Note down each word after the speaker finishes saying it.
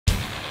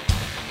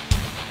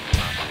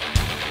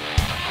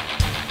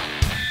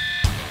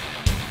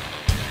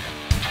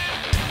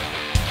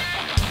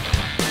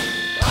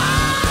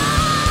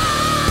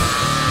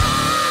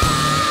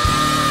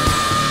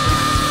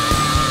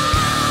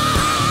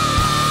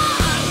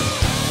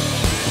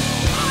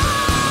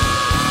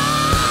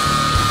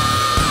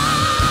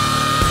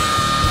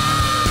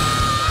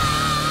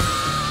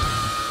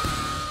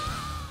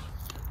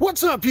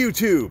What's up,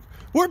 YouTube?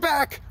 We're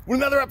back with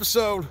another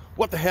episode.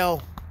 What the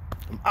hell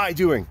am I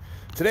doing?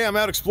 Today I'm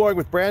out exploring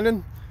with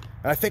Brandon,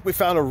 and I think we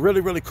found a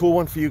really cool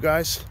one for you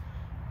guys.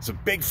 It's a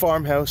big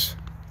farmhouse.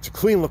 It's a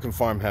clean looking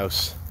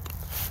farmhouse.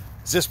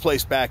 It's this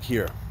place back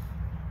here.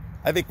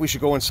 I think we should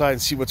go inside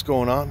and see what's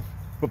going on.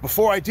 But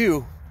before I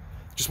do,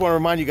 just want to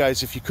remind you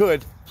guys, if you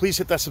could, please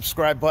hit that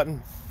subscribe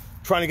button.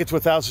 Trying to get to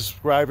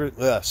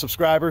 1,000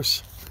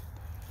 subscribers.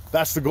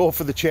 That's the goal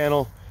for the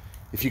channel.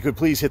 If you could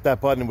please hit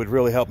that button, it would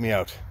really help me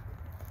out.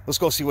 Let's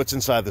go see what's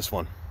inside this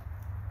one.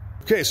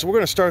 Okay, so we're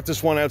going to start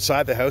this one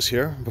outside the house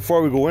here.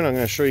 Before we go in, I'm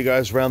going to show you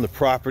guys around the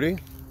property.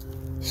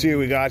 See what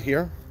we got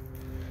here.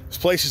 This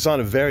place is on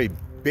a very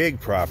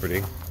big property,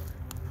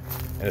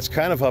 and it's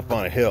kind of up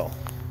on a hill.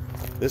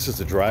 This is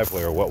the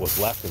driveway, or what was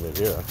left of it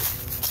here.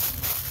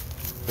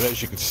 But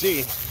as you can see,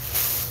 it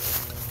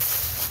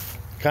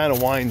kind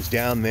of winds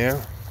down there.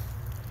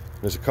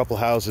 There's a couple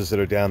houses that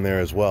are down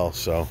there as well,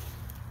 so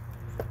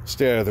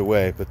stay out of the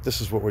way. But this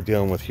is what we're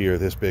dealing with here,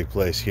 this big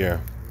place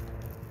here.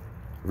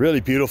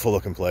 Really beautiful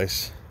looking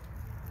place.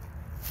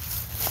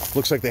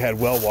 Looks like they had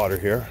well water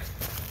here,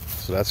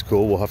 so that's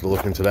cool. We'll have to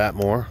look into that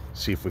more,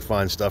 see if we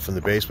find stuff in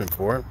the basement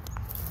for it.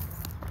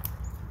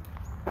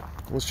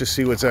 Let's just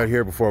see what's out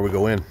here before we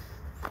go in.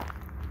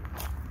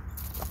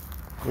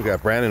 We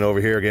got Brandon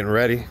over here getting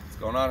ready. What's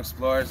going on,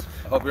 explorers?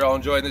 I hope you're all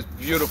enjoying this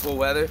beautiful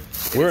weather.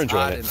 We're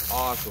enjoying it. It's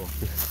hot and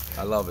awesome.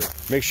 I love it.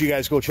 Make sure you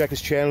guys go check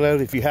his channel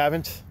out if you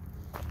haven't.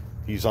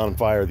 He's on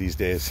fire these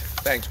days.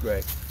 Thanks,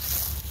 Greg.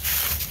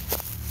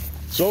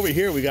 So over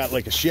here we got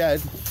like a shed.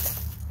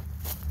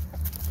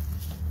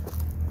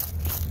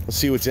 Let's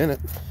see what's in it.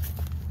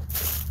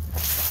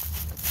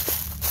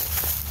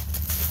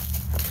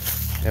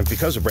 And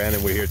because of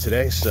Brandon, we're here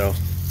today, so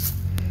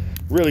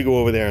really go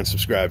over there and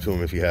subscribe to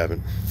him if you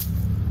haven't.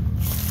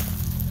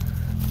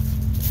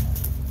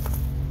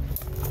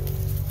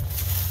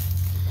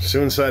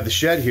 So inside the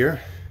shed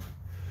here,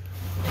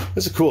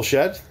 this is a cool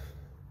shed.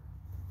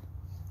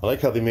 I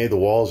like how they made the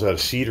walls out of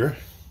cedar.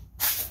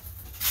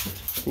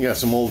 You got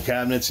some old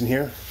cabinets in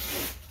here.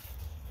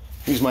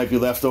 These might be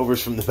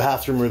leftovers from the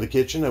bathroom or the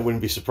kitchen. I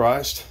wouldn't be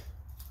surprised.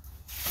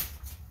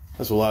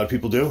 That's what a lot of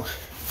people do.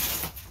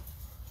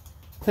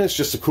 And it's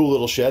just a cool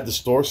little shed to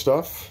store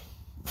stuff.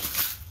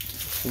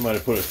 You might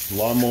have put a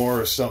lawnmower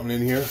or something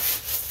in here.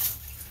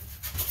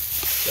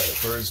 Got a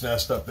bird's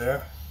nest up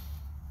there.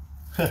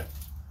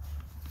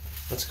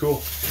 That's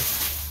cool.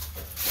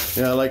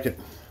 Yeah, I like it.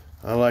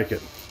 I like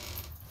it.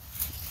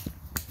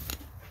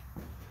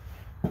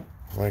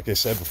 Like I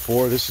said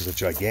before, this is a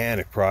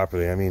gigantic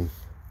property. I mean,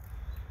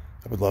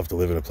 I would love to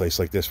live in a place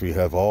like this where you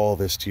have all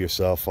this to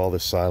yourself, all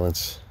this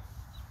silence.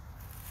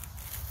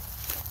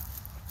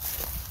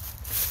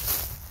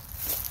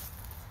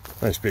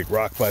 Nice big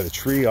rock by the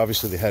tree.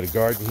 Obviously they had a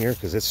garden here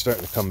because it's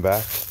starting to come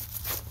back.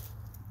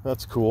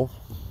 That's cool.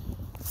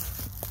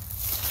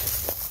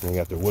 And they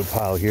got their wood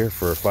pile here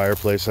for a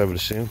fireplace, I would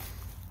assume.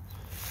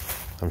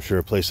 I'm sure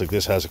a place like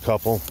this has a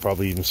couple,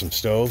 probably even some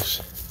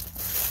stoves.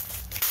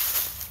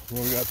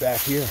 What we got back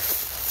here?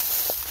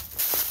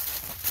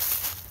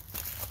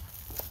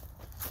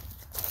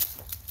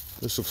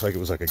 This looks like it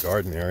was like a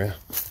garden area.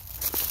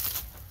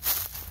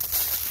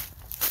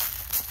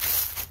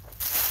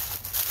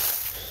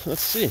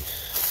 Let's see.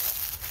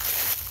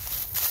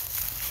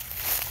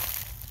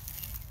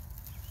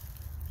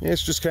 Yeah,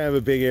 it's just kind of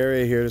a big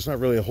area here. There's not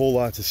really a whole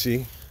lot to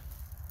see.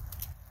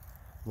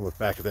 Look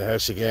back at the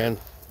house again.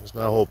 There's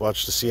not a whole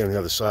bunch to see on the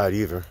other side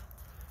either.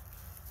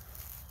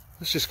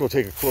 Let's just go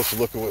take a closer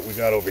look at what we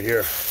got over here.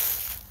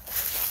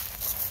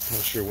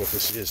 Not sure what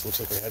this is. Looks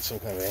like they had some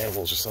kind of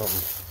animals or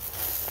something.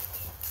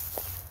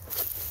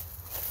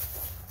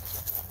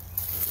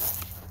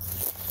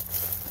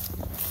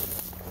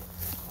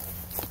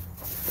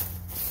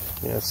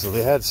 Yeah, so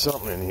they had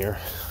something in here.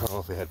 I don't know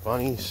if they had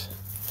bunnies.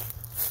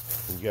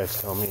 You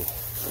guys tell me.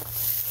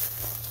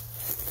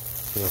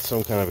 Yeah,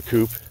 some kind of a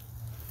coop.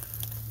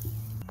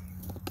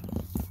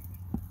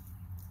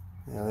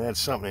 Yeah, they had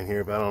something in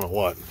here, but I don't know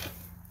what.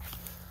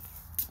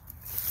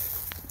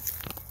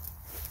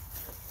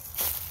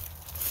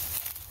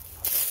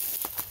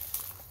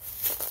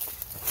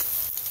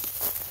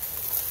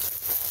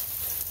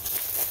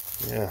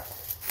 Yeah.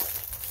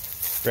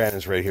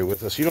 Brandon's right here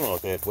with us. You don't know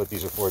what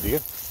these are for, do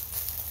you?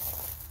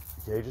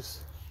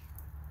 Cages?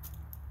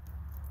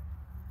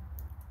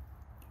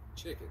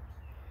 Chicken.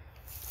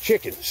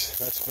 Chickens.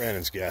 That's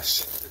Brandon's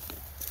guess.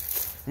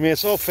 I mean,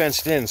 it's all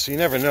fenced in, so you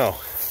never know.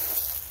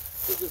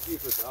 Could just be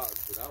for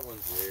dogs, but that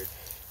one's weird.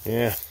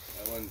 Yeah.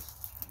 That one's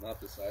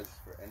not the size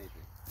for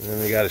anything. And then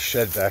they got a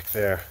shed back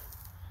there.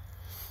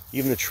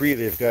 Even the tree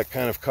they've got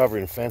kind of covered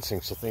in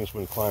fencing so things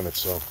wouldn't climb it,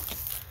 so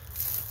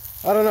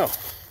I don't know.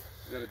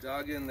 We got a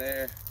dog in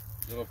there,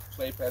 little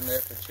playpen there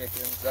for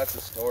chickens. That's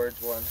a storage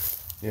one.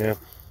 Yeah.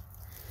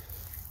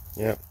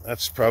 Yeah,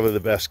 that's probably the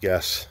best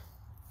guess.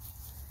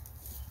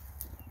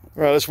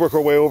 All right, let's work our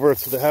way over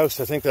to the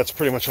house. I think that's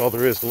pretty much all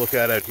there is to look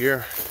at out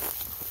here.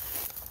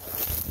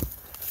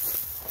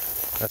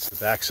 That's the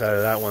back side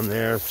of that one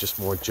there. Just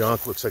more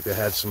junk. Looks like they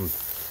had some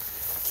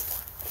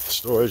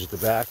storage at the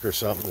back or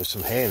something. There's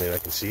some hay in it, I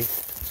can see.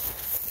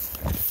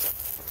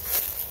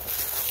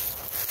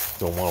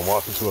 Don't want to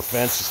walk into a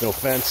fence. There's no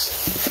fence.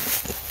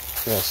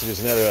 Yeah, so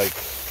there's another like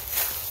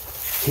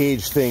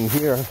cage thing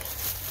here. There's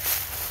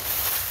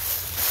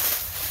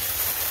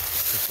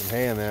some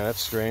hay in there. That's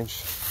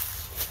strange.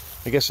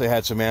 I guess they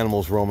had some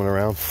animals roaming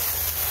around.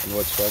 And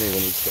what's funny,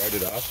 when we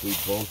started off, we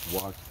both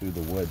walked through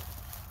the wood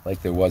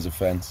like there was a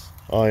fence.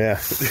 Oh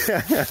yeah,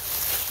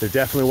 there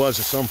definitely was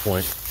at some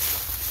point.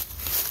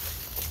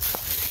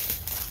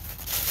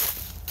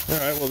 All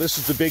right, well, this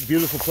is the big,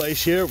 beautiful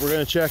place here we're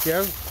going to check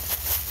out.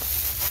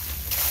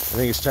 I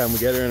think it's time we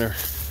get her in her.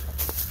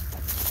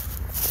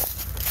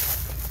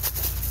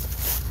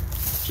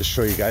 Just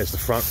show you guys the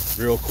front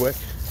real quick.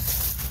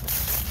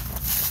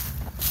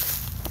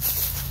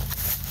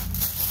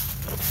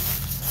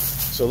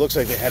 So it looks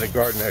like they had a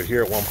garden out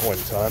here at one point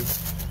in time.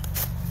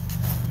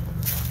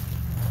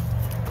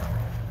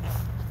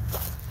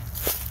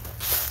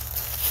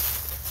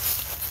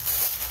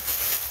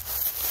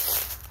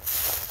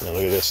 Now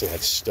look at this, they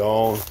had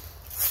stone.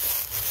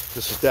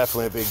 This was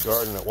definitely a big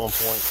garden at one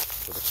point.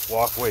 With a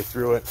walkway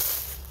through it.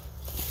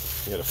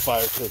 You had a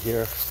fire pit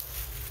here.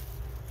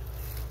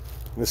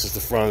 And this is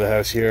the front of the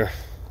house here.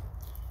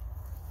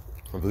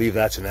 I believe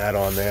that's an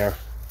add-on there.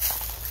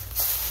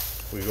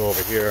 We go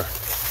over here.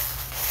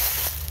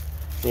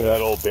 Look at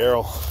that old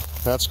barrel.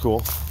 That's cool.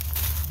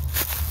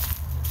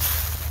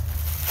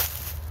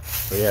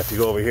 But yeah, if you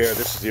go over here,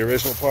 this is the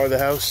original part of the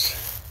house.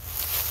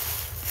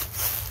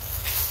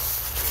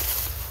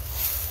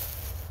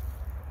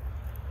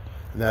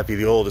 And that'd be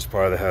the oldest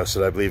part of the house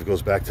that I believe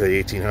goes back to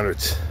the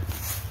 1800s.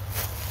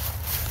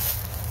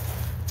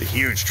 It's a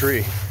huge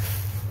tree.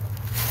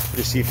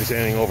 Just see if there's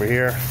anything over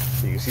here.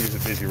 You can see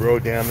there's a busy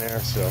road down there,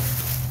 so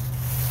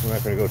we're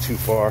not going to go too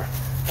far.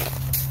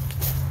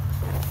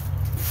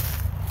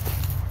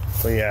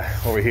 But yeah,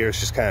 over here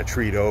it's just kind of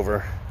treed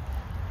over.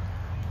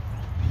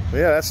 But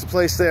yeah, that's the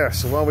place there.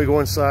 So why don't we go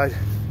inside,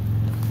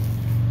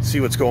 see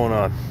what's going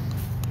on.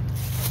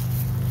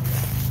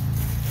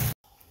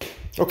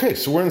 Okay,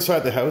 so we're inside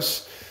the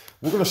house.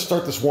 We're going to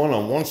start this one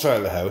on one side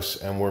of the house,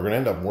 and we're going to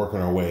end up working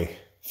our way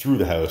through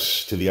the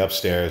house to the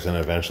upstairs and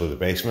eventually the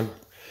basement.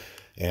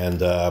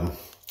 And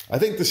I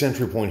think this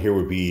entry point here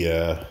would be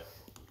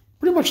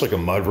pretty much like a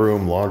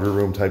mudroom, laundry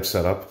room type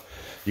setup.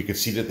 You can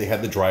see that they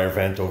had the dryer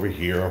vent over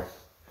here.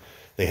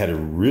 They had a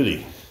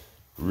really,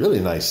 really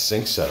nice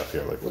sink setup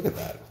here. Like, look at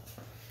that.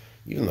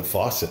 Even the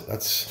faucet,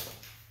 that's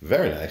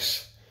very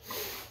nice.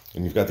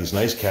 And you've got these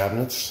nice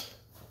cabinets,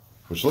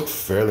 which look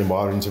fairly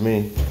modern to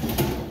me.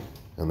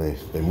 And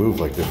they move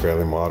like they're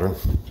fairly modern.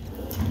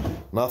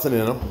 Nothing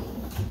in them.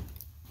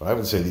 But I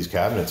would say these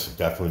cabinets have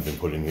definitely been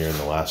put in here in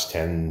the last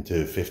 10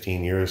 to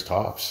 15 years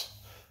tops.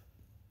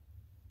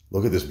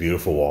 Look at this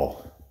beautiful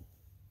wall.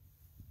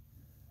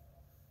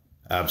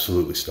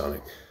 Absolutely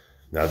stunning.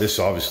 Now this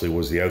obviously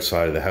was the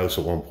outside of the house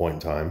at one point in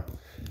time.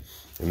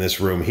 In this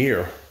room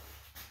here,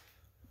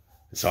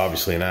 it's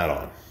obviously an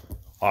add-on.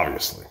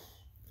 Obviously.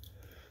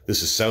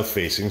 This is south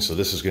facing, so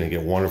this is going to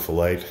get wonderful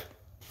light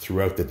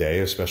throughout the day,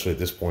 especially at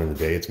this point in the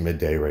day. It's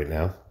midday right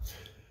now.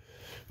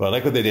 But I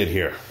like what they did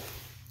here.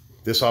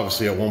 This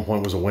obviously at one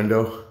point was a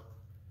window,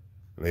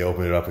 and they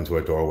opened it up into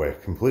a doorway.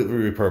 Completely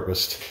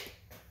repurposed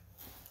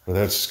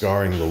without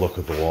scarring the look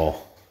of the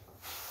wall.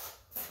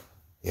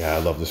 Yeah, I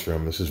love this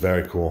room. This is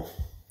very cool.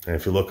 And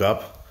if you look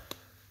up,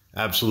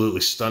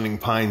 absolutely stunning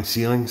pine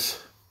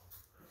ceilings.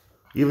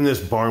 Even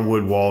this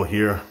barnwood wall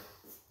here,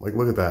 like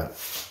look at that.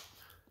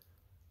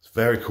 It's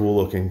very cool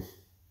looking.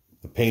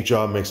 The paint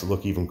job makes it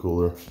look even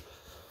cooler.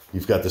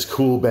 You've got this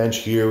cool bench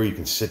here where you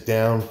can sit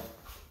down,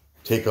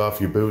 take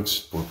off your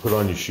boots, or put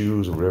on your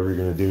shoes or whatever you're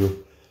gonna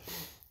do.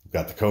 You've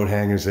got the coat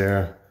hangers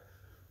there.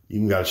 You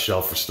even got a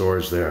shelf for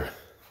storage there.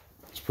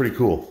 It's pretty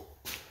cool.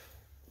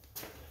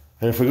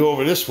 And if we go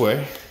over this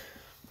way,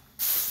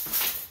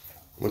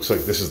 looks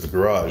like this is the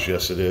garage.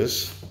 Yes, it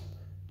is.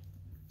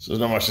 So there's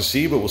not much to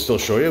see, but we'll still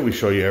show you. We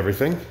show you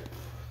everything.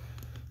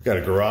 Got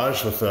a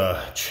garage with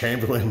a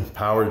Chamberlain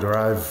power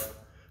drive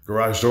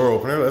garage door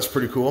opener. That's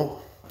pretty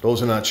cool.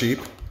 Those are not cheap.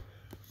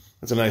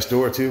 That's a nice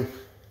door too.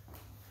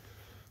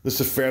 This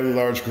is a fairly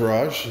large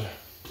garage.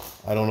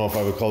 I don't know if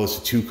I would call this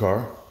a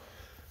two-car,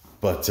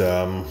 but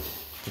I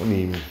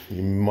mean,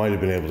 you might have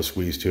been able to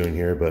squeeze two in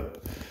here,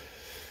 but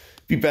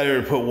it'd be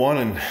better to put one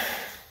and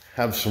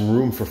have some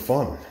room for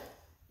fun,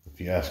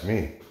 if you ask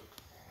me.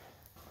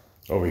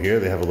 Over here,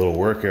 they have a little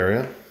work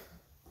area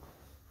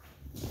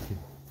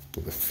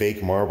with a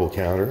fake marble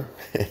counter.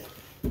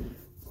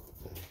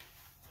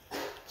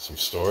 Some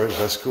storage,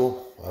 that's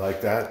cool. I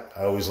like that.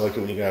 I always like it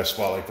when you got a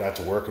spot like that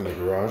to work in the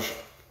garage.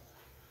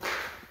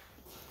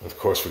 Of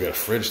course, we got a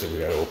fridge that we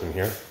got to open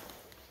here.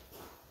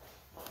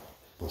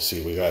 Let's see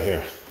what we got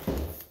here.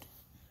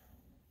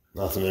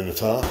 Nothing in the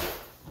top.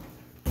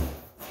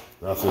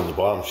 Nothing in the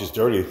bottom. She's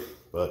dirty,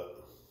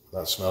 but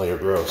not smelly or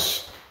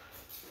gross.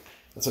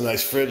 That's a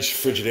nice fridge,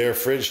 Frigidaire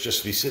fridge, just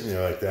to be sitting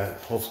there like that.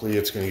 Hopefully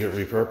it's going to get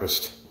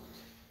repurposed.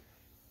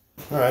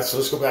 All right, so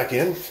let's go back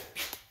in.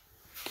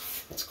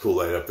 That's a cool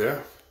light up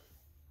there.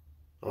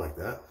 I like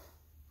that.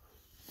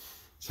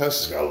 This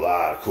house has got a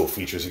lot of cool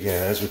features.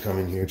 Again, as we come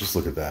in here, just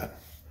look at that.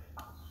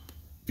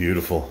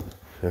 Beautiful.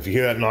 And if you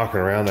hear that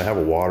knocking around, I have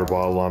a water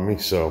bottle on me,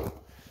 so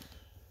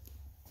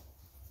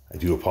I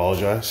do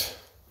apologize.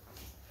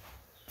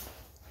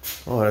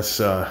 Oh, that's,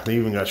 they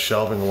even got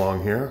shelving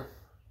along here.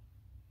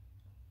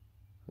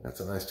 That's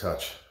a nice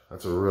touch.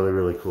 That's a really,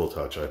 really cool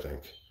touch, I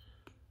think.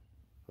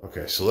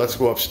 Okay, so let's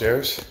go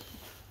upstairs.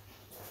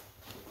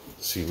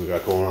 See what we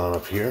got going on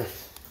up here.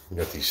 We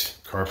got these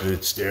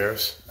carpeted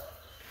stairs.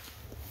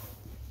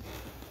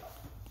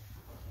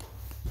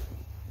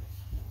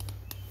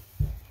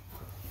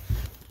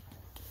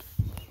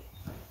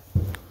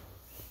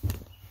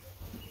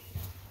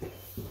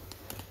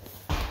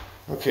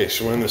 Okay,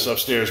 so we're in this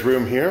upstairs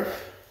room here.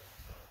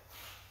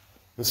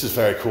 This is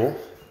very cool.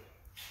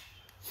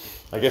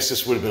 I guess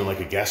this would have been like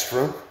a guest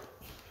room.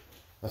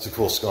 That's a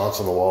cool sconce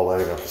on the wall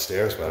lighting up the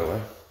stairs, by the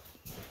way.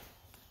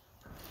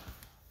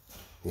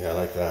 Yeah, I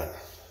like that.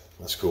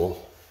 That's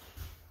cool.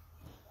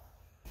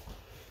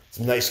 It's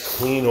a nice,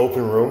 clean,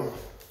 open room.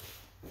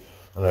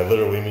 And I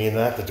literally mean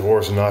that. The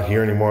doors are not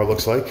here anymore, it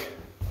looks like.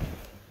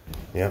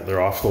 Yeah,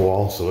 they're off the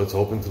wall, so it's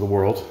open to the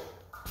world.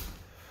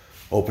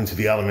 Open to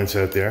the elements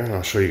out there, and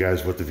I'll show you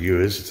guys what the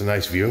view is. It's a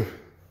nice view.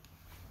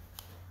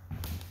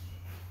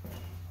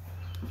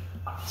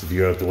 It's a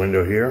view out the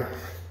window here.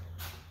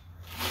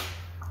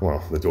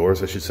 Well, the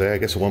doors, I should say. I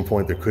guess at one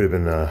point there could have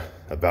been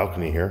a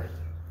balcony here,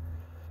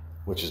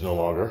 which is no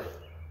longer.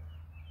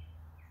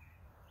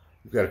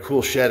 We've got a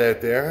cool shed out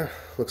there.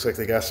 Looks like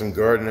they got some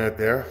garden out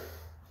there.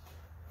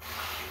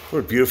 What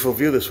a beautiful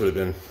view this would have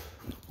been.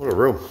 What a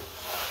room.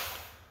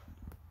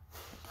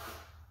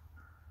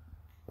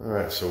 All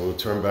right, so we'll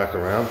turn back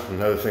around.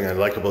 Another thing I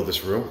like about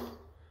this room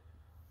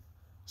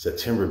is that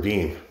timber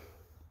beam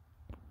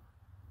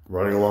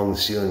running along the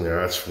ceiling there.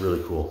 That's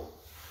really cool.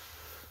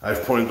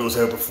 I've pointed those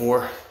out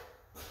before.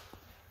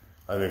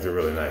 I think they're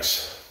really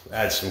nice.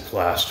 Add some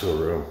class to a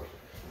room.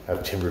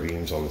 Have timber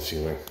beams on the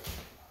ceiling.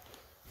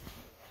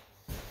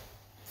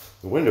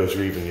 The windows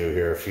are even new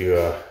here if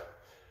you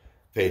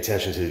pay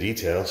attention to the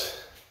details.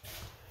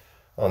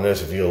 Oh, and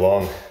there's a view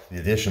along the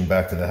addition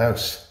back to the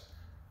house.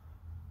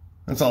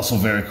 That's also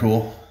very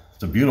cool.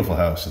 It's a beautiful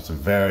house. It's a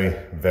very,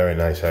 very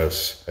nice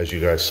house, as you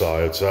guys saw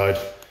outside.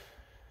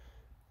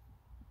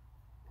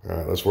 All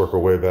right, let's work our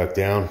way back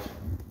down.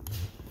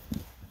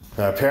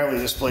 Apparently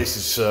this place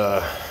is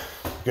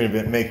going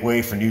to make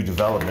way for new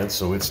development,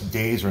 so its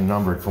days are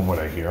numbered from what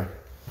I hear.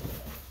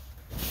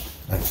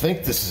 I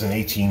think this is an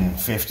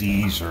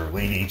 1850s or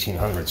late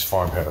 1800s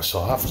farmhouse, so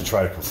I'll have to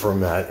try to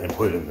confirm that and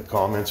put it in the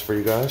comments for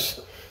you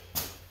guys.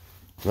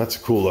 And that's a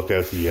cool look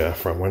out the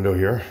front window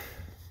here.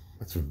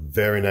 It's a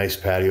very nice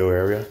patio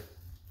area.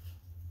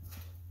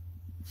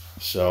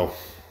 So,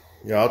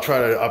 yeah, I'll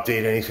try to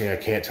update anything I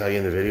can't tell you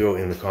in the video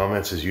in the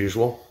comments as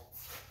usual.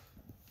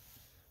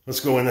 Let's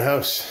go in the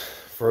house,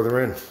 further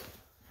in.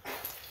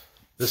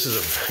 This is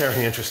a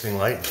very interesting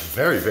light. It's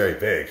very, very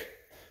big.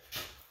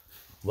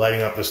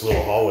 Lighting up this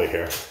little hallway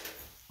here.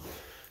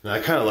 And I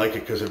kind of like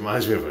it because it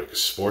reminds me of like a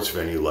sports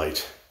venue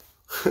light.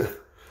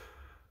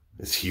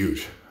 It's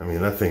huge. I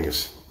mean, that thing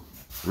is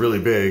really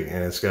big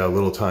and it's got a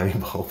little tiny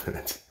bulb in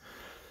it.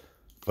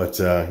 But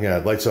yeah,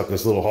 it lights up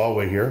this little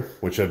hallway here,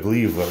 which I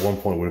believe at one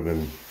point would have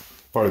been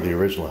part of the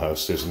original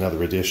house. There's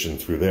another addition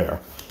through there.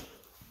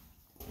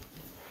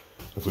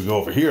 If we go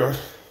over here,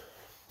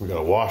 we got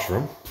a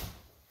washroom.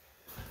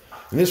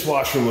 And this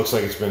washroom looks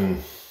like it's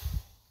been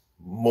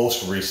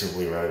most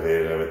recently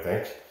renovated, I would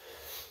think.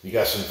 You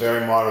got some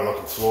very modern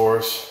looking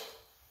floors,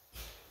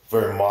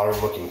 very modern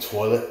looking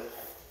toilet.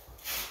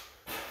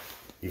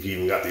 You've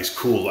even got these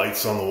cool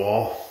lights on the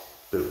wall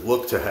that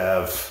look to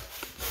have,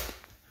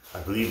 I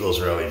believe those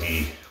are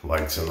LED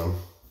lights in them.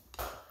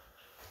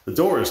 The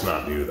door is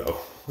not new though.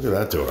 Look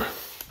at that door.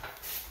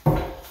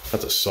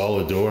 That's a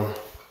solid door.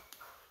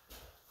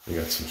 You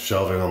got some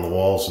shelving on the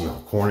walls in the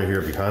corner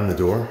here behind the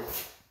door.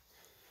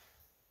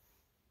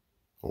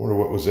 I wonder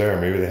what was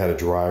there. Maybe they had a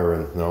dryer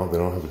and no, they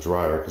don't have a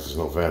dryer because there's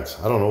no vents.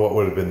 I don't know what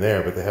would have been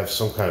there, but they have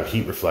some kind of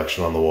heat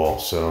reflection on the wall.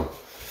 So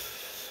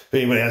if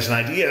anybody has an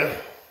idea,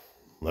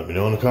 let me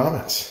know in the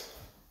comments.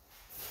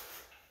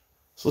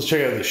 So let's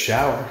check out the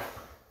shower.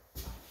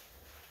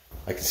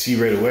 I can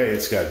see right away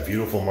it's got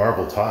beautiful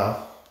marble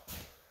tile.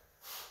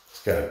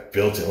 It's got a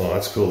built-in, well,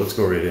 that's cool. Let's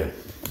go right in.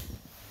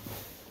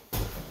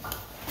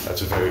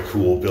 That's a very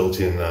cool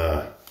built-in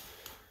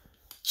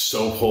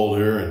soap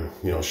holder and,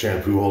 you know,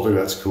 shampoo holder.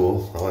 That's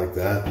cool. I like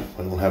that.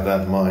 I don't have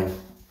that in mine.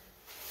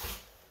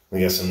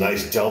 We got some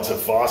nice Delta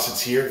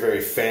faucets here.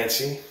 Very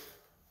fancy.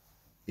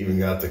 Even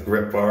got the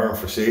grip bar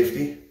for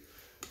safety.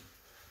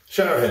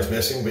 Shower head's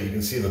missing, but you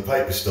can see the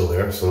pipe is still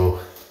there, so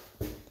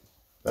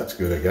that's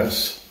good, I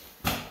guess.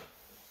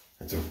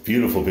 It's a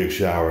beautiful big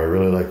shower. I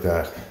really like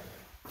that.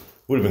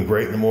 Would have been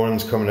great in the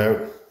mornings coming out,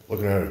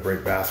 looking at a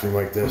great bathroom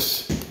like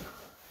this.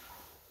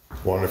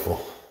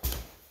 Wonderful.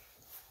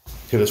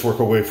 Okay, let's work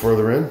our way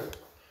further in.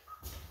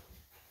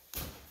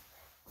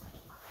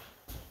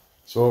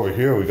 So over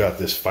here we got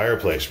this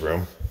fireplace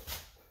room.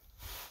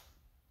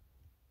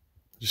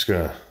 Just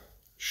gonna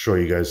show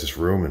you guys this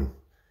room and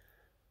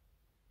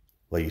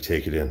let you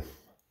take it in.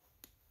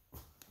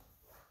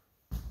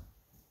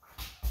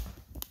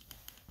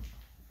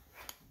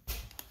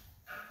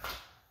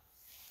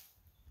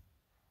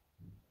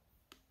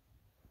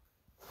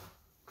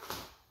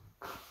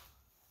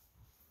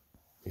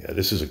 Yeah,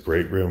 this is a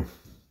great room.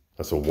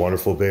 That's a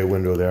wonderful bay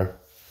window there,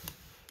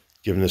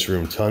 giving this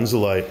room tons of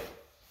light.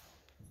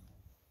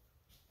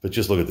 But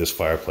just look at this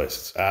fireplace.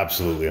 It's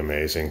absolutely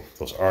amazing.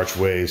 Those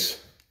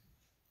archways,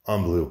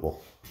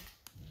 unbelievable.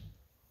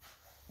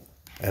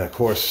 And of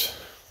course,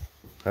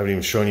 I haven't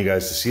even shown you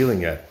guys the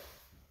ceiling yet.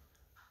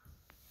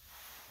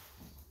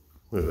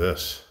 Look at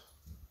this.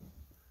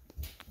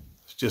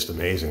 It's just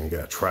amazing. You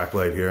got a track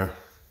light here.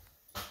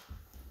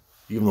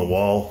 Even the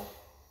wall,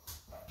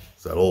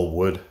 it's that old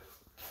wood.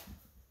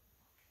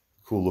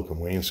 Cool looking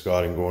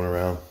wainscoting going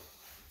around.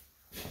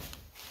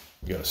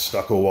 You got a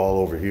stucco wall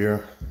over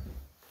here.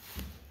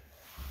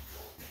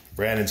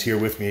 Brandon's here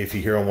with me if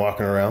you hear him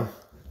walking around.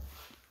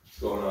 What's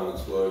going on,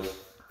 explorers?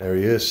 There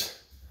he is.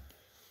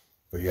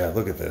 But yeah,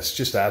 look at this.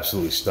 Just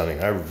absolutely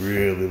stunning. I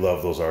really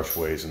love those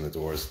archways and the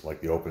doors,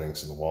 like the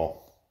openings in the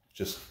wall.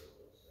 Just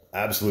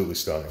absolutely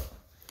stunning.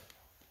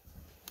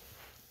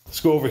 Let's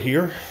go over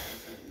here.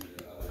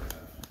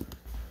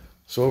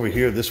 So over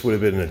here, this would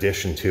have been an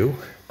addition too.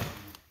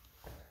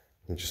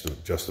 Just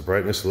adjust the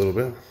brightness a little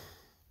bit.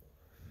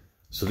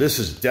 So this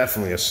is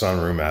definitely a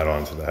sunroom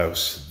add-on to the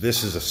house.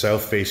 This is a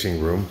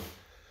south-facing room.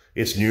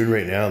 It's noon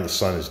right now and the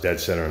sun is dead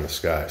center in the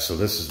sky. So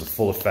this is the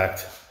full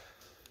effect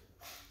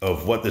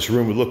of what this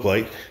room would look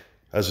like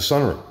as a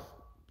sunroom.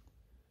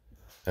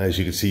 And as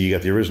you can see, you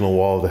got the original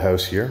wall of the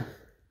house here.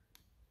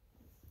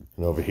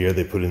 And over here,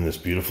 they put in this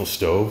beautiful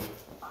stove.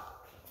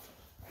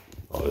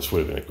 Oh, this would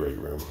have been a great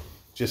room.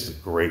 Just a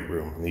great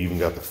room. And they even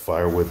got the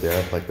firewood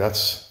there. Like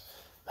that's,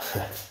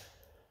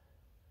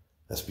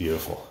 that's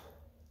beautiful.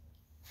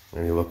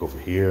 And you look over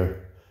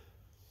here.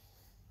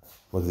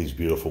 Look at these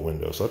beautiful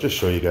windows. I'll just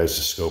show you guys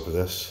the scope of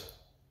this.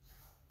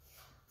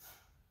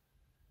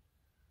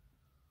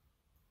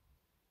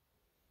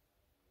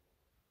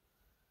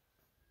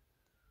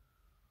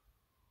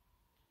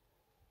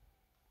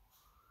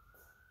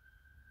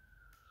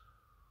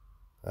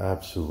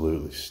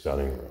 Absolutely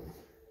stunning room.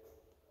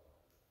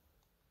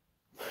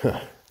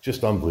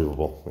 Just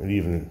unbelievable. And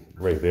even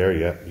right there,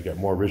 yeah, you got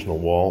more original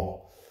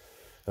wall.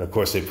 And of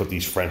course, they put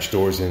these French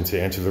doors in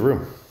to enter the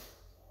room.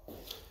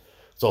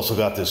 It's also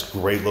got this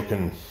great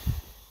looking,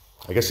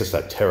 I guess it's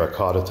that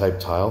terracotta type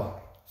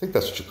tile. I think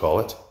that's what you call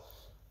it.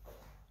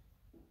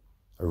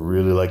 I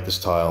really like this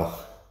tile.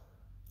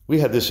 We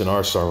had this in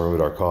our sunroom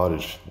at our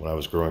cottage when I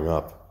was growing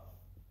up,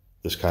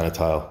 this kind of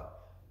tile.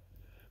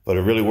 But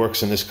it really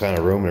works in this kind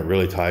of room and it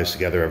really ties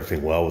together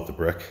everything well with the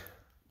brick.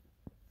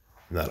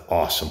 And that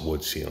awesome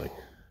wood ceiling.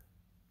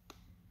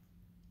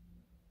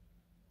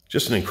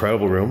 Just an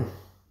incredible room.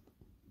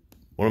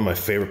 One of my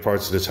favorite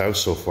parts of this house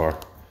so far.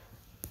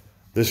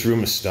 This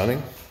room is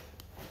stunning.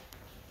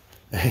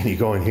 And you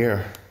go in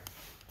here.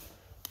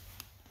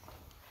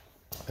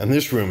 And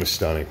this room is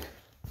stunning.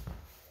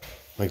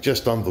 Like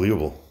just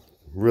unbelievable.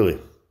 Really.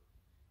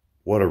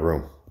 What a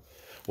room.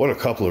 What a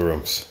couple of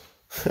rooms.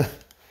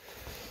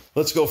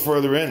 Let's go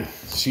further in,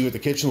 see what the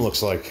kitchen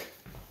looks like.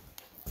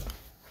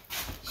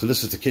 So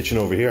this is the kitchen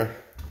over here.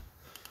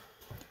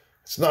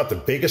 It's not the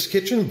biggest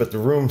kitchen, but the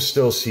room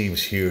still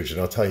seems huge, and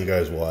I'll tell you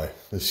guys why.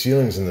 The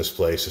ceilings in this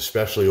place,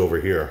 especially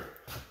over here,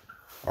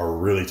 are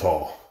really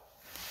tall.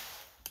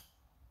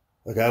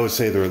 Like I would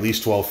say they're at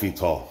least 12 feet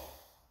tall.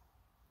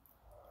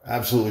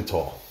 Absolutely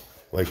tall.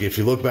 Like if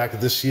you look back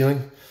at this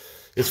ceiling,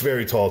 it's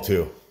very tall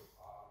too.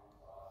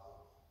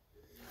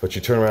 But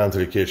you turn around to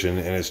the kitchen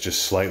and it's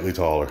just slightly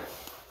taller.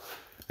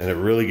 And it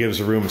really gives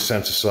the room a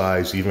sense of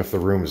size, even if the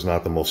room is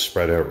not the most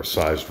spread out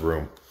sized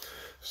room.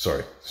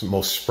 Sorry, it's the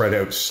most spread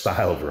out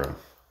styled room.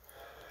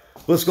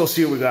 Let's go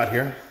see what we got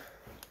here.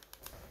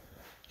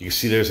 You can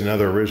see there's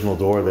another original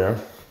door there.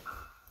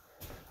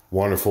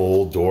 Wonderful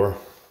old door.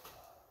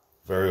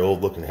 Very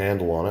old looking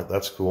handle on it.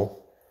 That's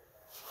cool.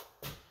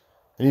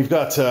 And you've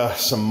got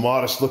some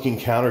modest looking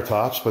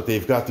countertops, but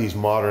they've got these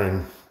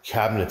modern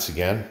cabinets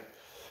again.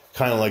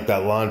 Kind of like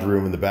that laundry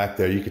room in the back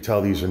there. You can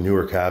tell these are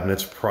newer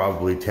cabinets,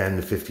 probably 10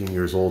 to 15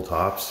 years old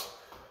tops.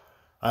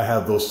 I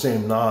have those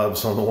same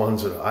knobs on the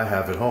ones that I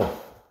have at home.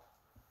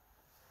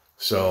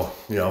 So,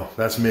 you know,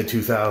 that's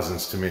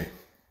mid-2000s to me.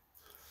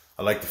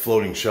 I like the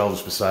floating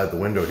shelves beside the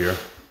window here.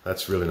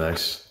 That's really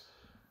nice.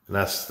 And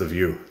that's the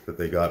view that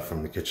they got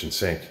from the kitchen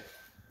sink.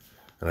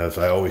 And as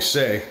I always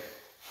say,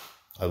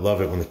 I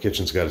love it when the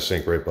kitchen's got a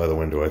sink right by the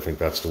window. I think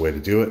that's the way to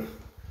do it.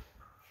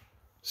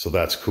 So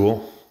that's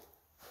cool.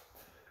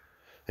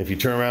 If you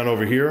turn around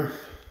over here,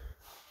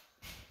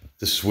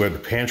 this is where the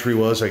pantry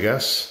was, I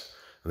guess.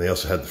 And they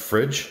also had the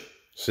fridge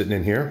sitting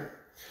in here.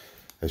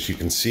 As you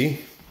can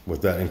see,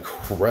 with that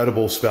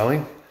incredible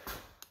spelling,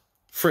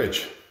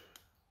 fridge.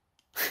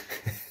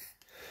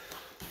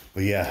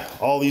 But yeah,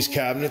 all these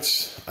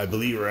cabinets, I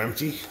believe, are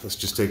empty. Let's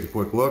just take a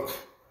quick look.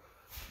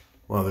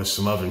 Well, there's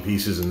some oven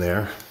pieces in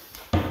there.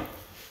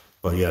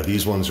 But yeah,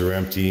 these ones are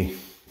empty.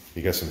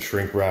 You got some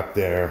shrink wrap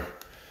there.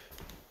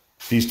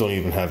 These don't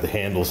even have the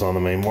handles on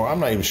them anymore. I'm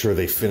not even sure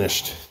they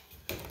finished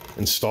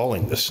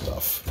installing this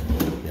stuff.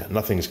 Yeah,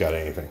 nothing's got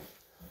anything.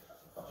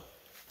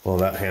 Well,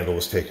 that handle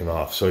was taken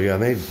off. So yeah,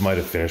 they might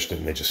have finished it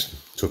and they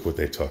just took what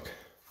they took.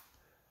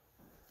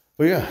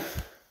 But yeah,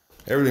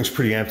 everything's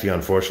pretty empty,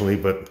 unfortunately,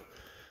 but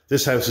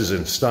this house is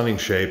in stunning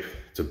shape.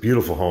 It's a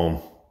beautiful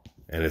home,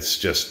 and it's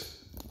just,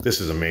 this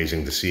is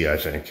amazing to see, I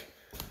think.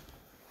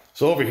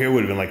 So over here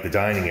would have been like the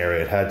dining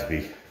area. It had to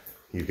be.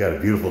 You've got a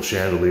beautiful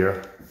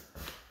chandelier,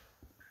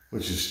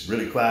 which is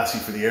really classy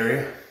for the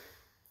area.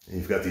 And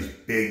you've got these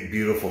big,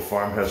 beautiful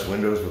farmhouse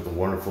windows with the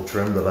wonderful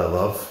trim that I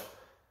love.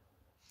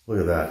 Look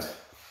at that.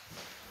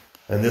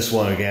 And this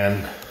one,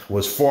 again,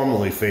 was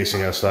formerly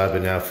facing outside,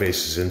 but now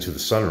faces into the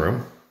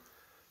sunroom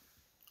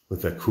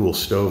with that cool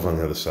stove on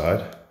the other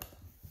side.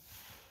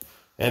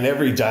 And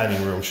every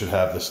dining room should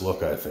have this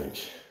look, I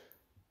think.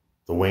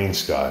 The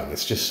wainscoting,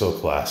 it's just so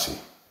classy.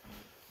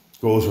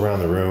 Goes around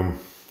the room,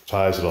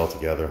 ties it all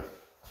together.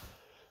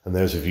 And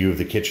there's a view of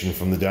the kitchen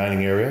from the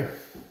dining area.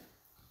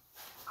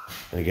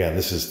 And again,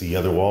 this is the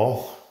other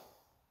wall.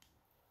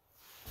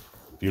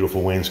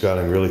 Beautiful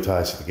wainscoting really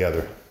ties it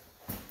together.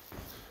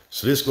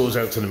 So this goes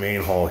out to the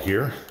main hall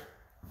here,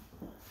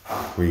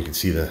 where you can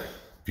see the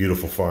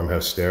beautiful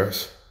farmhouse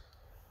stairs.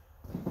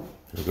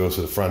 It goes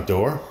to the front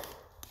door.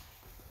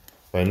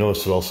 But I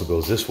noticed it also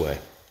goes this way.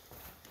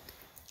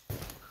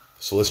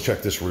 So let's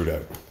check this route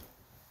out.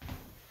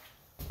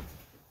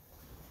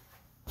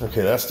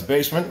 Okay, that's the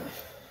basement.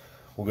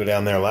 We'll go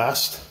down there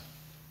last.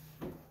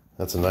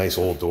 That's a nice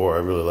old door. I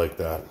really like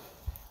that.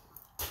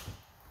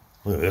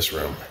 Look at this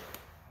room.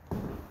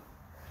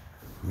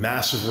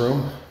 Massive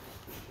room.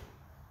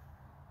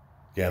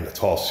 Again, the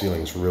tall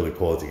ceilings really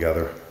pull it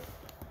together.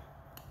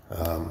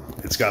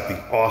 It's got the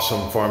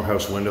awesome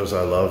farmhouse windows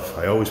I love.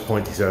 I always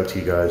point these out to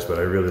you guys, but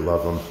I really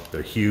love them.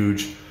 They're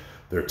huge,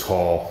 they're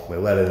tall, they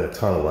let in a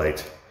ton of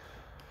light.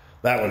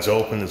 That one's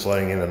open, it's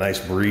letting in a nice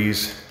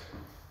breeze.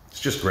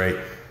 It's just great.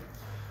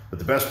 But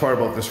the best part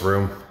about this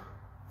room,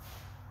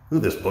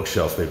 look at this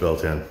bookshelf they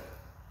built in.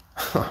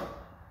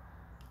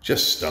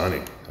 Just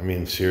stunning. I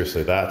mean,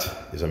 seriously, that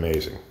is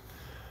amazing.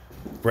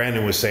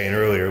 Brandon was saying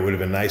earlier it would have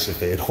been nice if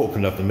they had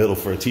opened up the middle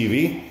for a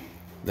TV.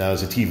 Now,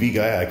 as a TV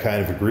guy, I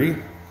kind of agree.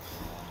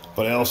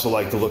 But I also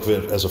like the look of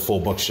it as a full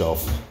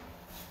bookshelf.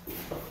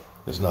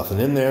 There's nothing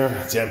in there.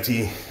 It's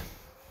empty.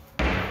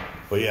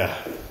 But yeah,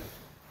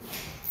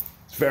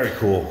 it's very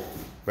cool,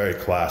 very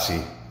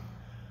classy.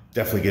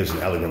 Definitely gives an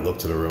elegant look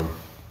to the room.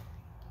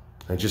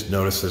 I just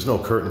noticed there's no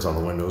curtains on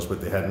the windows, but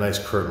they had nice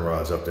curtain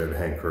rods up there to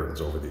hang curtains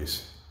over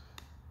these.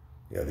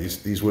 Yeah,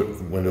 these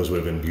windows would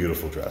have been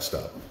beautiful dressed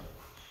up.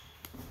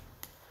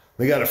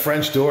 They got a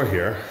French door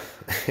here,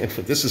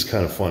 but this is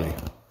kind of funny.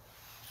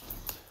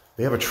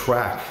 They have a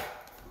track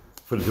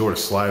for the door to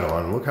slide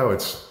on. Look how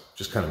it's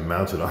just kind of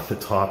mounted on the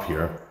top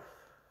here.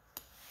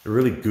 A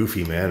really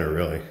goofy manner,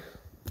 really.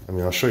 I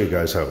mean, I'll show you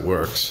guys how it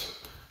works.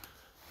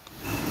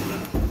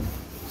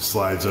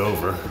 Slides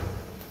over,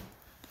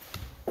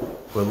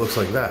 but it looks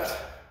like that.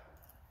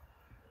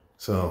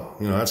 So,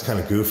 you know, that's kind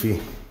of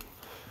goofy.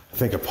 I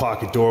think a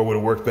pocket door would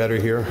have worked better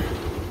here.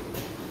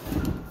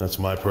 That's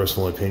my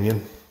personal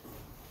opinion.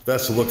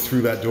 That's to look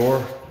through that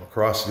door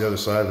across the other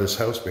side of this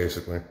house,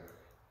 basically.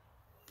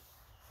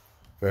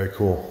 Very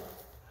cool.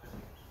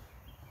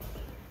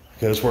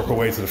 Okay, let's work our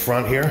way to the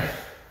front here.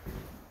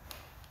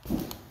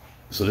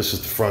 So this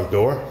is the front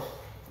door.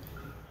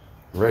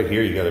 Right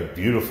here, you got a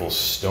beautiful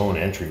stone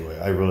entryway.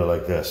 I really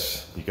like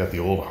this. You got the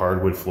old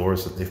hardwood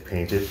floors that they've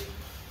painted.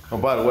 Oh,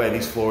 by the way,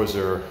 these floors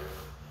are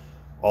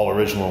all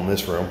original in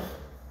this room.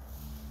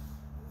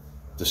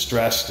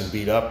 Distressed and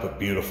beat up, but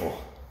beautiful.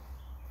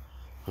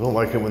 I don't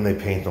like it when they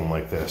paint them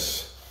like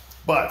this,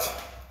 but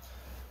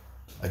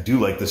I do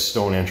like this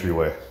stone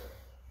entryway.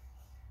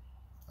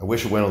 I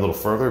wish it went a little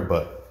further,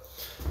 but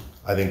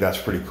I think that's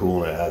pretty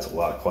cool and it adds a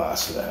lot of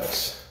class to the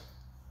house.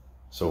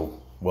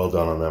 So well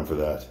done on them for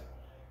that.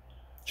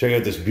 Check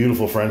out this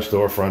beautiful French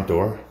door, front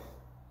door.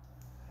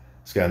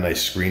 It's got a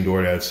nice screen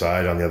door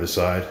outside on the other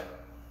side.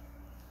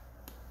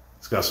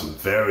 It's got some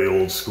very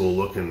old school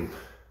looking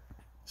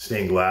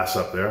stained glass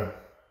up there.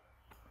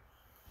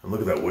 And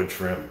look at that wood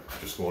trim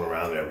just going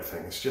around and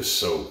everything. It's just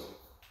so,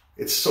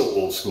 it's so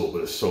old school,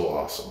 but it's so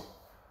awesome.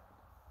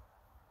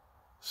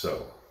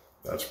 So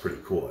that's pretty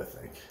cool, I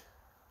think.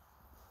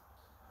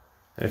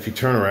 And if you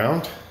turn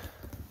around,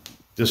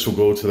 this will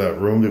go to that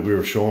room that we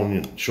were showing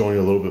you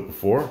a little bit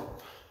before.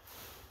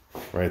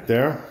 Right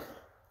there.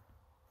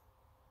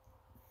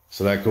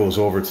 So that goes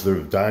over to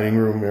the dining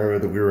room area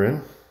that we were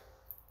in.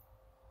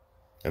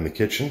 And the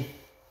kitchen.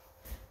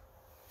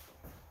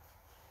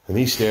 And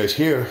these stairs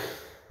here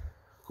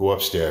go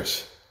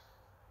upstairs.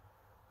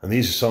 And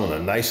these are some of the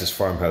nicest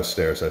farmhouse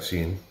stairs I've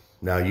seen.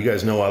 Now, you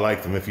guys know I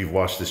like them. If you've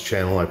watched this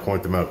channel, I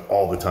point them out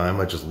all the time.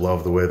 I just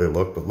love the way they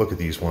look. But look at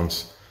these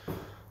ones.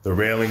 The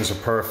railings are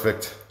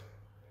perfect.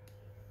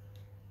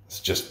 It's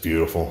just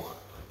beautiful.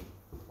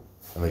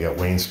 And they got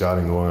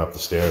wainscoting going up the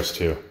stairs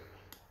too.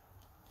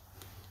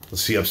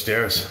 Let's see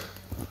upstairs.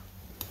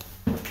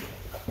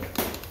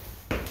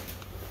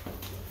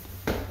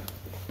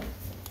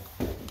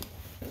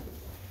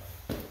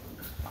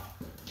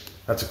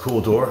 That's a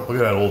cool door. Look at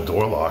that old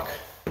door lock.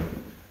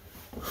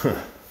 Huh.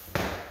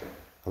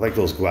 I like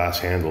those glass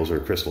handles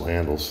or crystal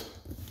handles.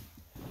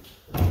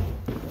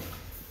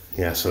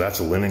 Yeah, so that's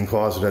a linen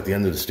closet at the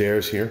end of the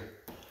stairs here.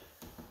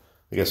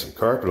 We got some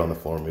carpet on the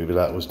floor. Maybe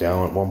that was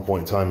down at one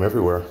point in time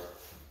everywhere.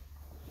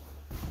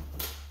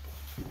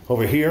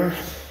 Over here,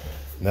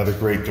 another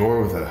great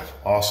door with an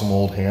awesome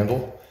old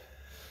handle.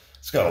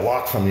 It's got a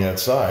lock from the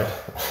outside.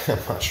 I'm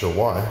not sure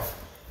why.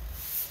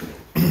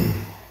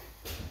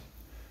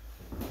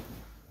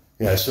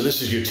 Yeah, so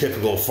this is your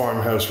typical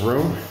farmhouse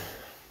room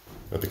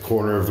at the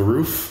corner of the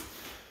roof.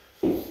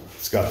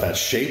 It's got that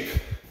shape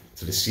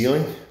to the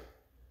ceiling.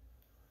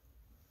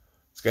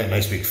 It's got a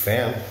nice big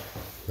fan.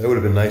 That would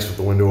have been nice with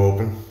the window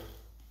open.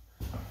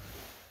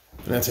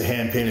 And that's a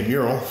hand-painted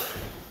mural.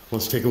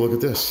 Let's take a look at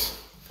this.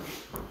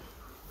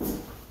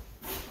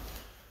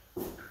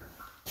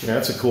 Yeah,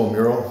 that's a cool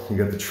mural. You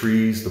got the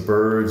trees, the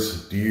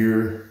birds,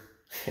 deer.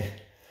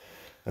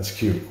 That's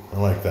cute. I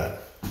like that.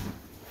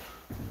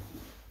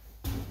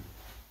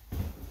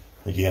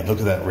 Again, look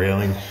at that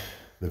railing,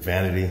 the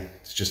vanity.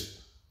 It's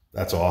just,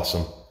 that's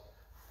awesome.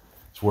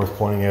 It's worth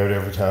pointing out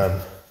every time.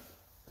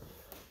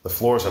 The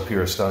floors up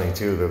here are stunning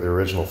too. They're the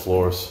original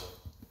floors.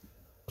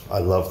 I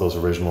love those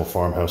original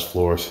farmhouse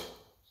floors.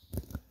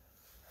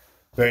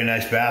 Very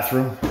nice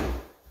bathroom.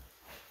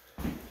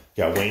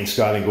 Got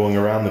wainscoting going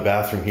around the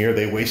bathroom here.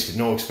 They wasted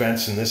no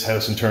expense in this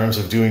house in terms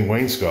of doing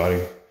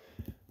wainscoting.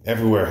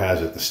 Everywhere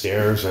has it. The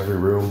stairs, every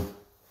room.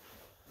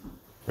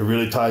 It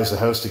really ties the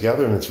house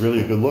together, and it's really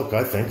a good look,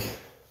 I think.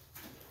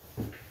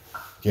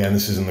 Again,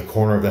 this is in the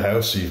corner of the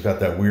house, so you've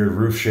got that weird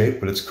roof shape,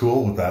 but it's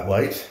cool with that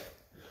light.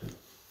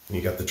 And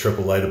you got the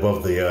triple light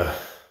above the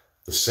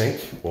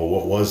sink. Well,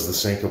 what was the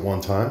sink at one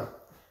time.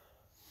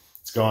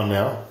 It's gone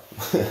now.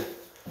 And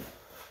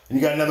you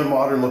got another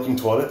modern looking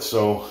toilet,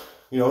 so,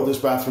 you know, this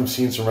bathroom's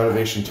seen some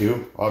renovation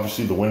too.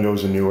 Obviously the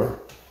windows are newer.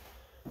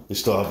 They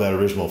still have that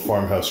original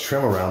farmhouse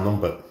trim around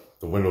them, but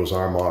the windows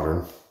are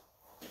modern.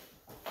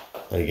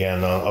 And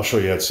again, I'll show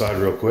you outside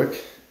real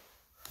quick.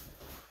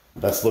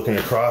 That's looking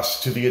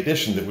across to the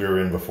addition that we were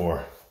in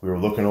before. We were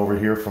looking over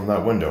here from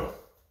that window.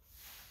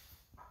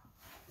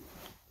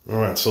 All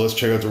right, so let's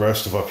check out the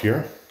rest of up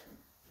here.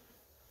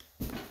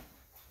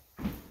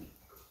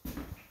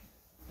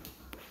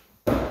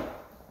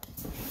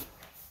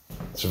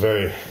 It's a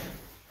very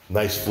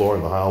nice floor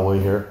in the hallway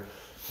here.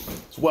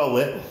 It's well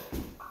lit.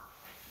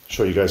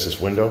 Show you guys this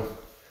window.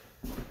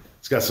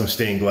 It's got some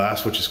stained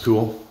glass, which is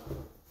cool.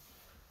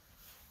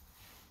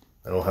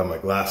 I don't have my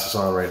glasses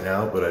on right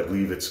now, but I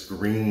believe it's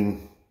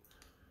green,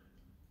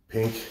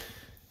 pink,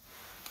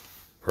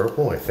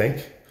 purple, I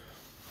think.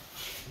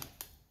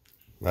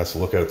 That's a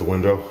look out the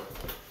window.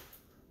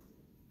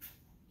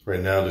 Right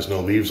now there's no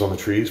leaves on the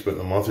trees, but in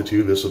a month or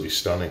two this will be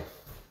stunning.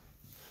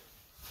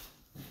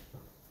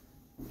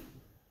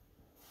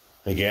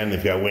 Again,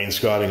 they've got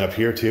wainscoting up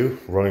here too,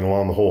 running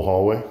along the whole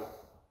hallway.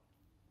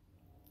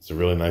 It's a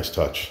really nice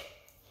touch.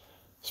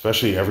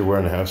 Especially everywhere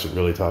in the house, it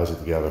really ties it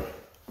together.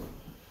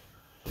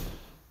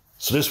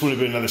 So this would have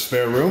been another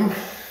spare room.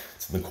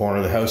 It's in the corner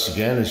of the house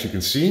again, as you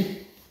can see.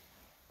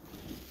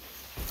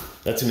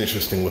 That's an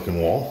interesting looking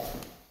wall.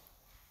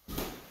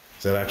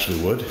 Is that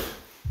actually wood?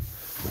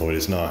 No, it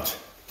is not.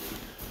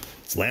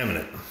 It's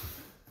laminate.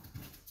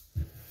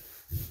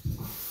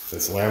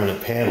 It's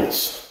laminate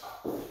panels.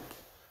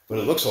 But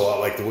it looks a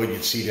lot like the wood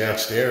you'd see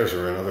downstairs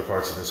or in other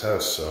parts of this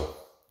house, so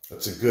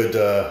that's a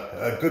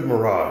good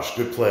mirage,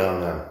 good play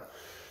on them.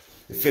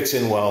 It fits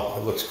in well,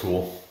 it looks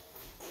cool.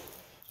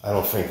 I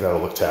don't think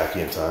that'll look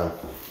tacky in time.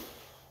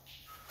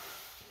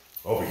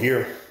 Over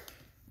here,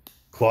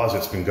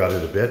 closet's been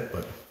gutted a bit,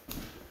 but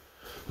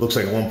looks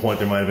like at one point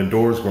there might have been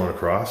doors going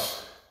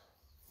across.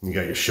 You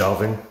got your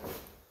shelving.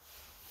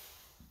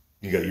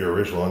 You got your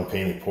original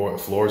unpainted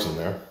floors in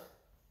there.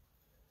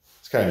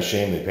 It's kind of a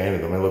shame they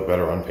painted them. They look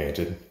better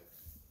unpainted.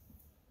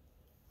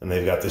 And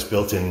they've got this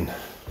built-in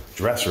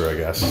dresser, I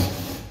guess.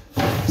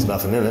 There's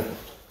nothing in it.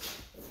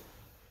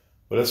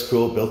 But it's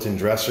cool, built-in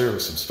dresser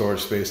with some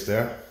storage space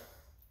there.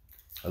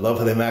 I love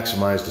how they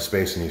maximize the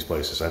space in these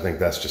places. I think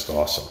that's just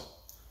awesome.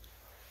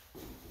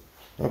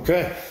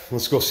 Okay,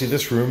 let's go see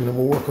this room and then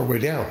we'll work our way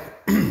down.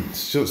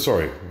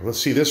 Sorry, let's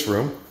see this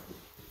room.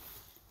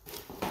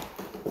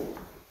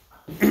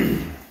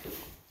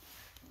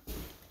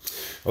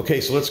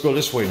 Okay, so let's go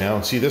this way now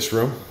and see this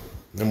room,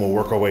 then we'll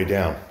work our way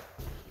down.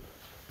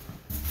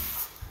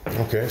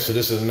 Okay, so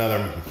this is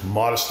another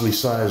modestly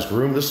sized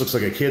room. This looks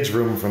like a kid's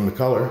room from the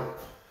color.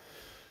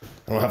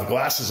 I don't have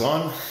glasses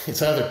on.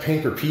 It's either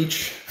pink or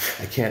peach.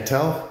 I can't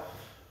tell.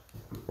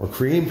 Or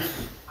cream.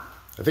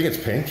 I think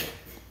it's pink.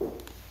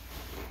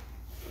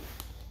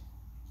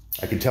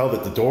 I can tell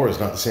that the door is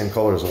not the same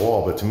color as the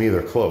wall, but to me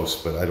they're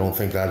close, but I don't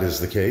think that is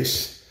the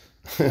case.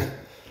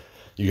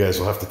 You guys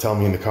will have to tell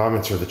me in the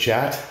comments or the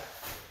chat.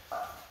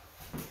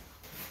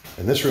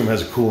 And this room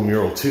has a cool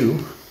mural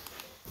too.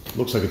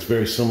 Looks like it's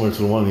very similar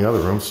to the one in the other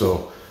room,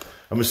 so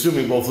I'm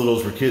assuming both of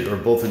those were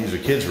both of these are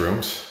kids'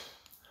 rooms.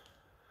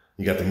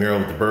 You got the mural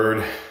with the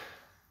bird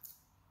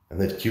and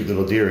the cute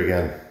little deer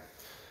again.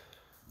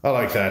 I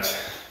like that.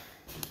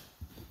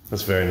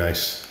 That's very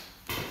nice.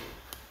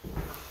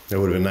 That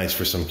would have been nice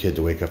for some kid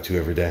to wake up to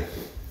every day.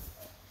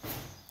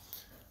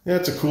 Yeah,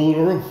 it's a cool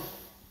little room.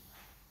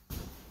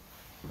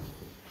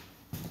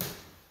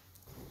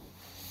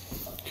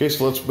 Okay,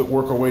 so let's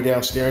work our way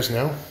downstairs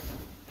now.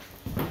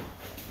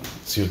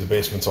 See what the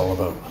basement's all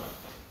about.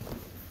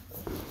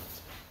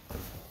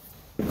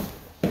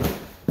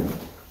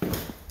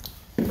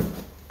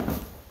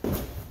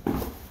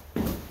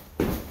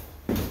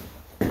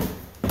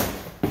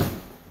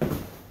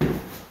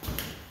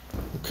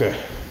 Okay.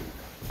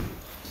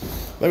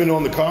 Let me know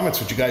in the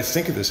comments what you guys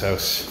think of this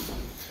house.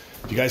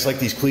 Do you guys like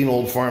these clean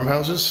old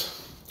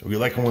farmhouses? Or do you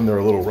like them when they're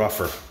a little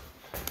rougher?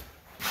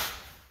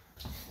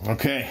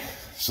 Okay,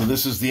 so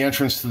this is the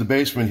entrance to the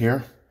basement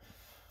here.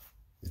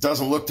 It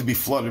doesn't look to be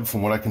flooded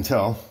from what I can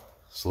tell.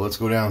 So let's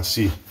go down and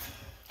see.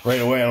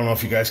 Right away, I don't know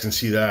if you guys can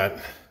see that.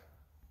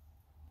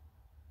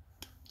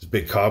 There's a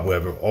big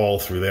cobweb all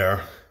through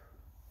there.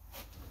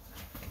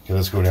 Okay,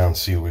 let's go down and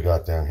see what we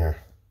got down here.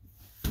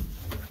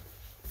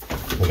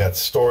 We got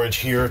storage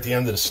here at the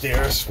end of the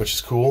stairs, which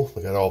is cool.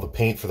 We got all the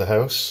paint for the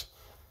house.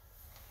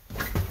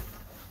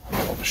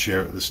 All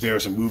the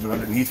stairs are moving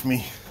underneath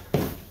me.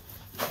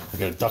 I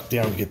gotta duck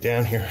down to get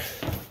down here.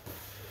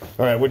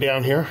 All right, we're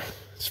down here.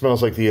 It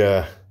smells like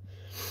the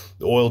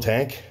oil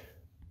tank,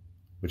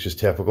 which is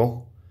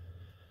typical.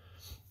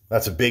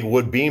 That's a big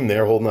wood beam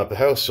there holding up the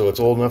house, so it's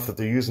old enough that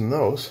they're using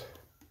those.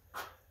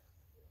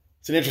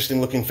 It's an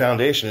interesting looking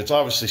foundation. It's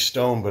obviously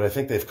stone, but I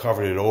think they've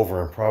covered it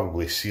over and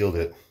probably sealed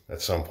it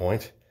at some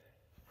point.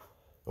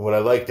 And what I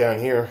like down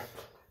here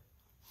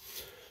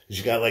is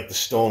you got like the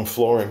stone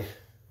flooring.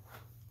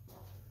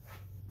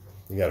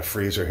 You got a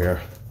freezer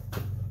here.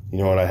 You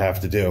know what I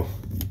have to do?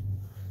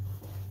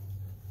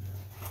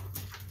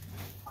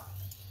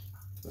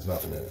 There's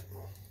nothing in it.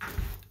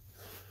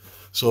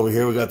 So over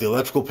here we got the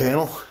electrical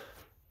panel.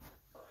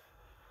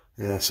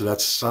 Yeah, so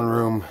that's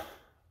sunroom.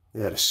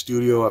 Yeah, the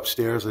studio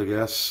upstairs, I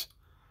guess.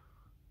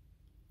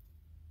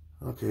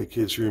 Okay,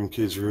 kids room,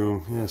 kids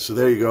room. Yeah, so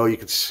there you go. You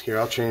can here.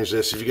 I'll change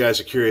this if you guys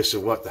are curious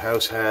of what the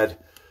house had.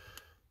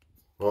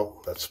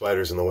 Well, that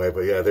spider's in the way,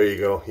 but yeah, there you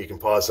go. You can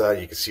pause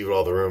that. You can see what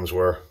all the rooms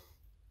were.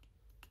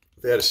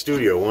 They had a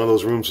studio. One of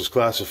those rooms was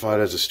classified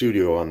as a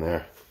studio on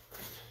there,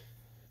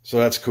 so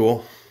that's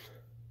cool.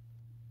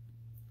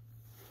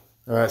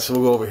 All right, so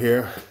we'll go over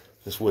here.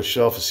 This wood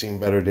shelf has seen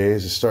better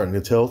days. It's starting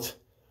to tilt.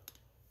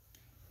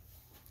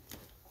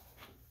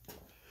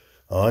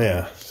 Oh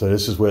yeah, so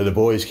this is where the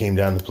boys came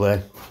down to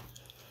play.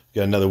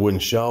 Got another wooden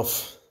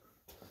shelf.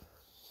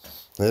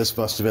 Now, this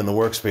must have been the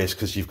workspace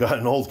because you've got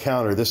an old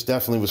counter. This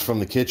definitely was from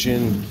the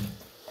kitchen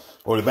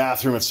or the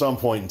bathroom at some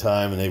point in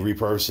time, and they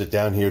repurposed it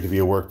down here to be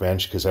a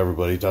workbench because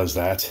everybody does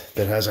that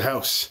has a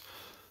house.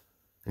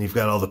 And you've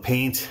got all the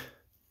paint,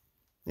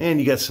 and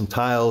you got some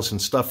tiles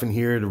and stuff in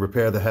here to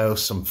repair the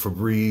house, some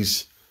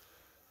Febreze.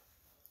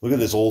 Look at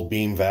this old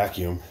beam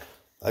vacuum.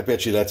 I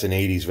bet you that's an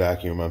 80s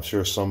vacuum. I'm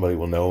sure somebody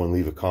will know and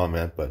leave a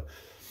comment, but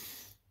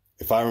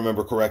if I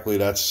remember correctly,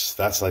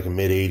 that's like a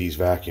mid-80s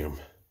vacuum.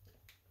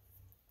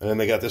 And then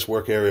they got this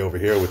work area over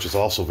here, which is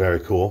also very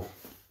cool.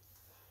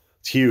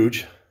 It's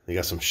huge. They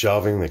got some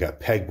shelving. They got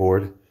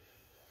pegboard.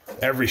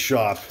 Every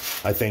shop,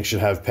 I think,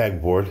 should have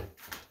pegboard.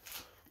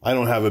 I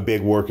don't have a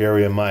big work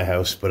area in my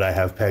house, but I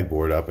have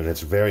pegboard up, and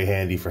it's very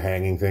handy for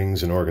hanging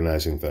things and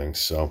organizing things.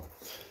 So,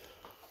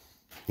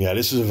 yeah,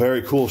 this is a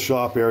very cool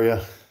shop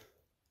area.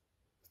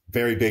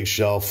 Very big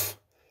shelf.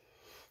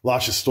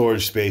 Lots of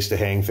storage space to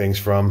hang things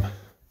from.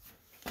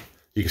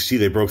 You can see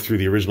they broke through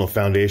the original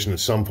foundation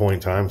at some point in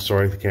time.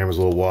 Sorry, the camera's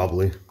a little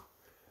wobbly.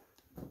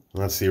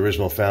 And that's the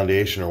original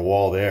foundation or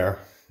wall there.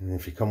 And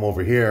if you come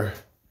over here,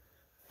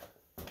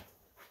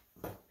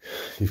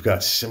 you've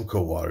got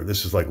Simcoe water.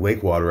 This is like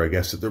lake water, I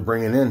guess, that they're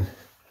bringing in.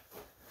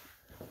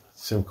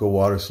 Simcoe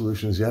Water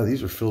Solutions. Yeah,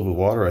 these are filled with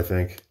water, I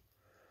think.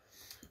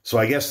 So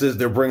I guess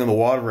they're bringing the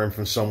water in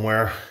from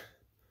somewhere,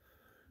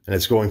 and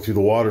it's going through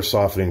the water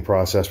softening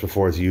process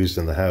before it's used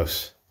in the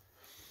house.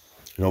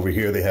 And over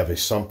here they have a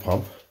sump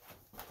pump.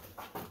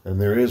 And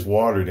there is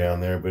water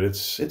down there, but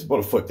it's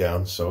about a foot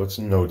down, so it's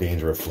in no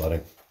danger of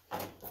flooding.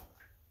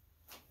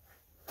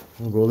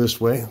 We'll go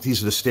this way.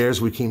 These are the stairs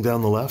we came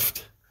down the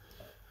left.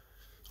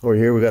 Over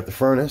here we got the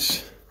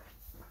furnace.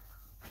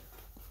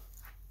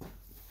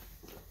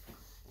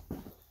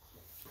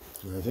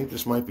 And I think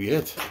this might be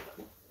it.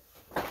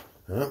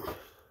 Yep.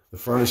 The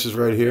furnace is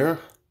right here.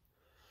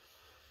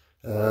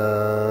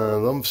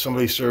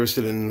 Somebody serviced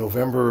it in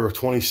November of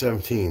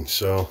 2017,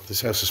 so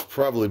this house has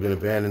probably been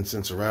abandoned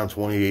since around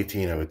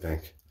 2018, I would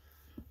think.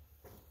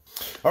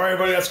 All right,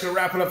 everybody, that's going to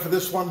wrap it up for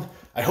this one.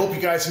 I hope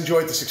you guys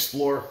enjoyed this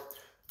explore.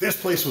 This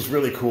place was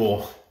really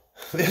cool.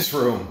 This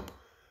room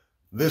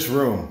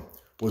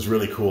was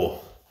really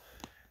cool.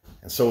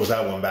 And so was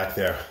that one back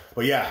there.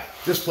 But yeah,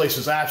 this place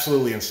was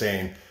absolutely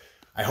insane.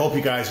 I hope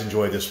you guys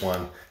enjoyed this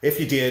one.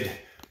 If you did,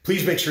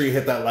 please make sure you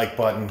hit that like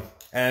button.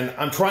 And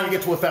I'm trying to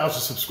get to 1,000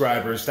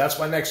 subscribers. That's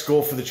my next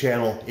goal for the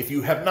channel. If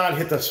you have not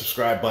hit that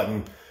subscribe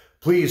button,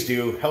 please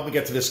do. Help me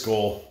get to this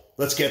goal.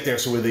 Let's get there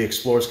so the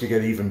explorers can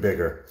get even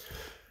bigger.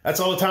 That's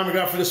all the time we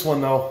got for this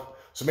one, though.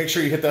 So make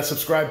sure you hit that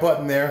subscribe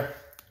button there.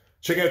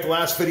 Check out the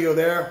last video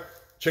there.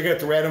 Check out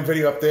the random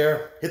video up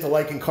there. Hit the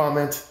like and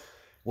comment.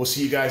 We'll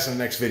see you guys in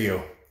the next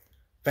video.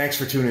 Thanks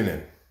for tuning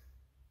in.